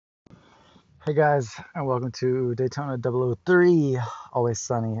Hey guys, and welcome to Daytona 003, Always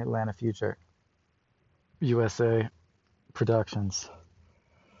Sunny, Atlanta Future, USA Productions.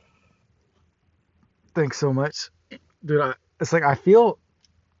 Thanks so much. Dude, it's like I feel.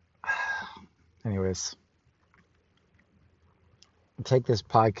 Anyways, take this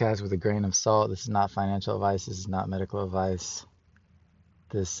podcast with a grain of salt. This is not financial advice. This is not medical advice.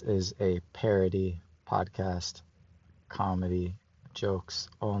 This is a parody podcast, comedy, jokes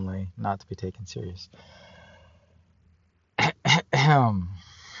only, not to be taken serious.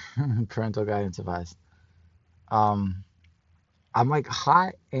 Parental guidance advice. Um, I'm like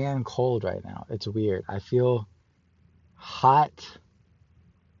hot and cold right now. It's weird. I feel hot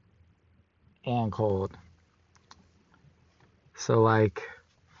and cold. So like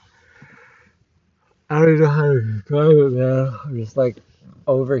I don't know how to describe it, man. I'm just like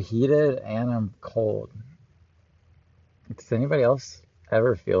overheated and I'm cold. Does anybody else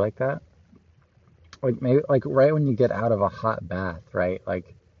ever feel like that? Like maybe like right when you get out of a hot bath, right?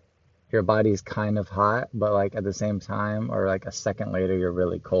 Like your body's kind of hot, but like at the same time, or like a second later, you're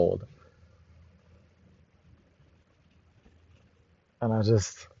really cold. And I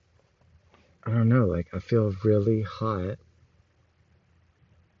don't know, like I feel really hot,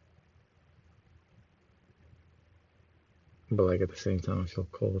 but like at the same time, I feel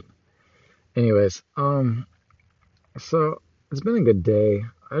cold. Anyways, so it's been a good day.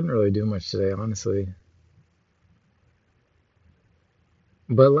 I didn't really do much today, honestly.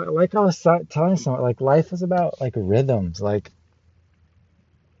 But like I was telling someone, like life is about like rhythms. Like,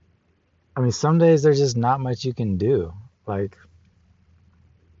 I mean, some days there's just not much you can do. Like,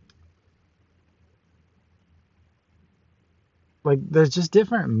 like there's just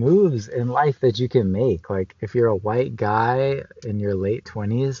different moves in life that you can make. Like, if you're a white guy in your late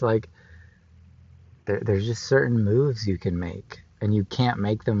 20s, like there's just certain moves you can make, and you can't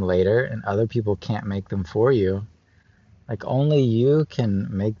make them later, and other people can't make them for you. Like, only you can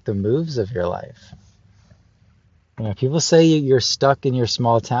make the moves of your life. You know, people say you're stuck in your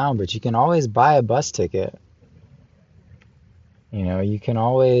small town, but you can always buy a bus ticket. You know, you can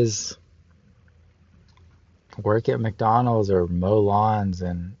always work at McDonald's or mow lawns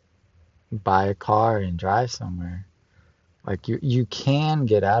and buy a car and drive somewhere. Like you can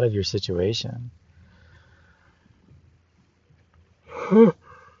get out of your situation. And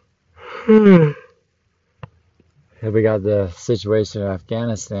we got the situation in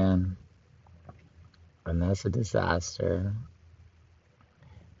Afghanistan, and that's a disaster.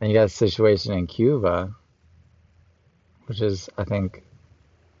 And you got the situation in Cuba, which is, I think,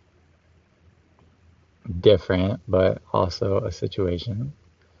 different, but also a situation.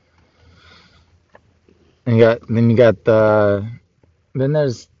 And you got then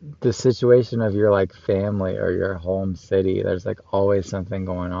there's the situation of your like family or your home city. There's like always something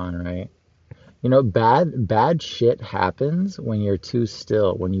going on, right? You know, bad shit happens when you're too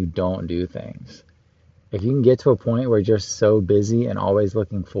still, when you don't do things. If you can get to a point where you're just so busy and always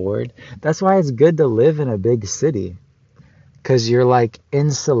looking forward, that's why it's good to live in a big city, because you're like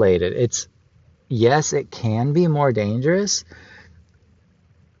insulated. It's yes, it can be more dangerous,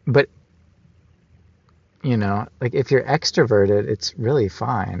 but you know, like if you're extroverted, it's really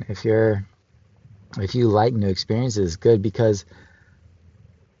fine. If you like new experiences, good because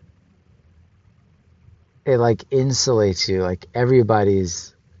it like insulates you. Like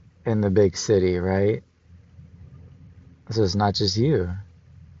everybody's in the big city, right? So it's not just you.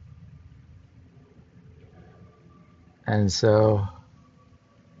 And so,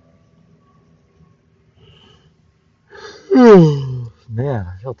 man,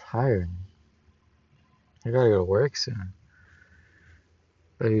 I feel tired. I gotta go to work soon.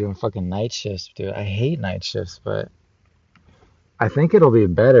 Gotta be doing fucking night shifts, dude. I hate night shifts, but I think it'll be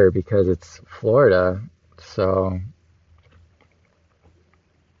better because it's Florida. So,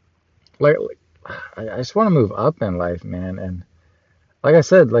 like I just want to move up in life, man. And like I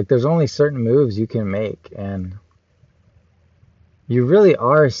said, like there's only certain moves you can make, and you really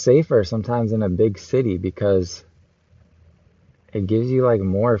are safer sometimes in a big city because it gives you like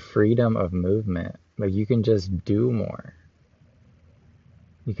more freedom of movement. Like you can just do more.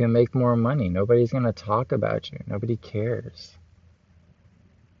 You can make more money. Nobody's gonna talk about you. Nobody cares.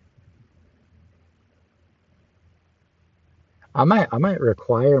 I might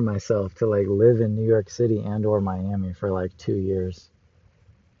require myself to like live in New York City and or Miami for like 2 years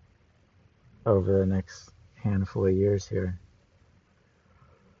over the next handful of years here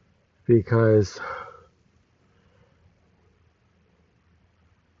because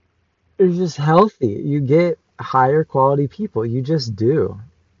it's just healthy. You get higher quality people. You just do.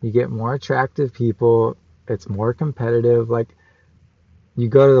 You get more attractive people. It's more competitive. Like You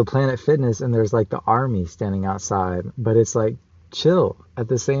go to the Planet Fitness and there's like the army standing outside, but it's like chill at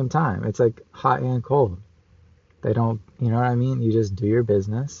the same time. It's like hot and cold. They don't, you know what I mean? You just do your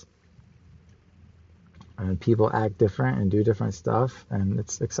business and people act different and do different stuff and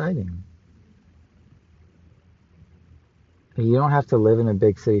it's exciting. You don't have to live in a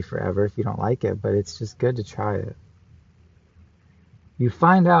big city forever if you don't like it, but it's just good to try it. You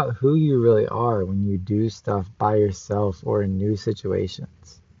find out who you really are when you do stuff by yourself or in new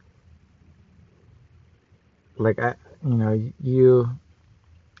situations. Like you know, you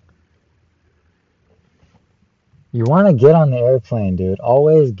want to get on the airplane, dude.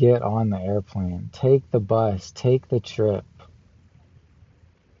 Always get on the airplane. Take the bus, take the trip.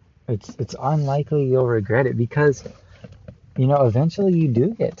 It's unlikely you'll regret it because, you know, eventually you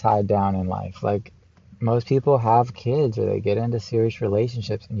do get tied down in life. Like most people have kids or they get into serious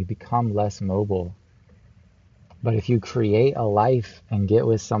relationships and you become less mobile. But if you create a life and get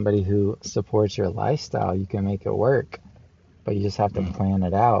with somebody who supports your lifestyle, you can make it work. But you just have to plan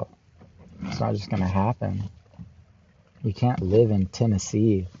it out. It's not just going to happen. You can't live in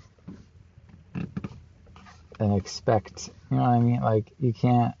Tennessee and expect, you know what I mean? Like you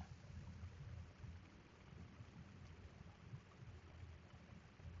can't,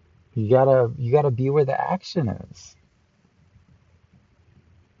 you gotta be where the action is.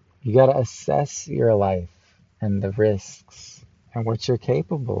 You gotta assess your life and the risks and what you're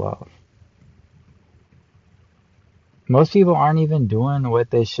capable of. Most people aren't even doing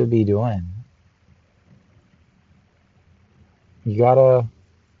what they should be doing. You gotta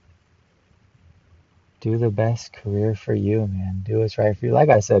do the best career for you, man. Do what's right for you. Like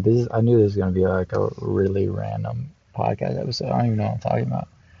I said, I knew this was gonna be like a really random podcast episode. I don't even know what I'm talking about.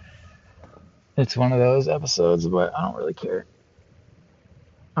 It's one of those episodes, but I don't really care.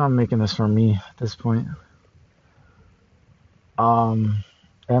 I'm making this for me at this point. Um,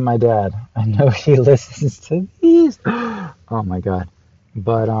 and my dad. I know he listens to these. Oh my God.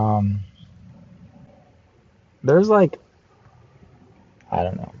 But there's like I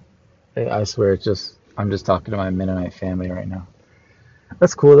don't know. I swear it's just I'm just talking to my Mennonite family right now.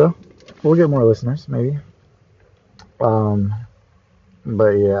 That's cool though. We'll get more listeners maybe. Um,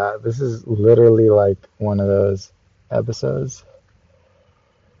 but yeah, this is literally like one of those episodes.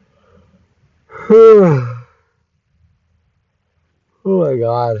 Oh my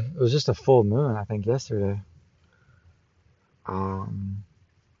God. It was just a full moon, I think, yesterday. Um,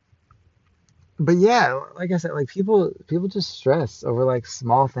 but yeah, like I said, like people just stress over like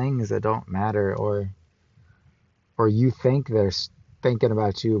small things that don't matter or you think they're thinking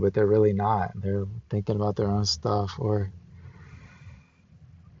about you, but they're really not. They're thinking about their own stuff or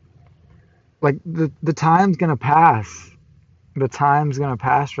like the time's gonna pass. The time's gonna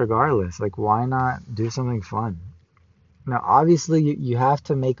pass regardless. Like why not do something fun? Now, obviously you have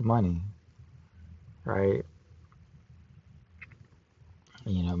to make money, right?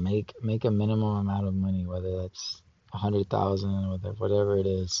 You know, make a minimum amount of money, whether that's 100,000, whatever it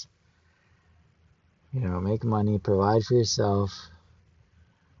is. You know, make money, provide for yourself.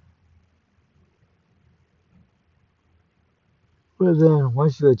 But then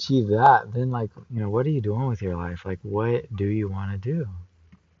once you achieve that, then like, you know, what are you doing with your life? Like, what do you want to do?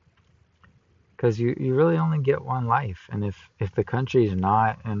 Because you really only get one life, and if the country is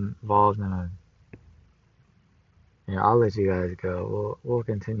not involved in a, you know, I'll let you guys go. We'll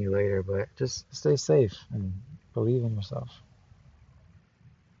continue later, but just stay safe and believe in yourself.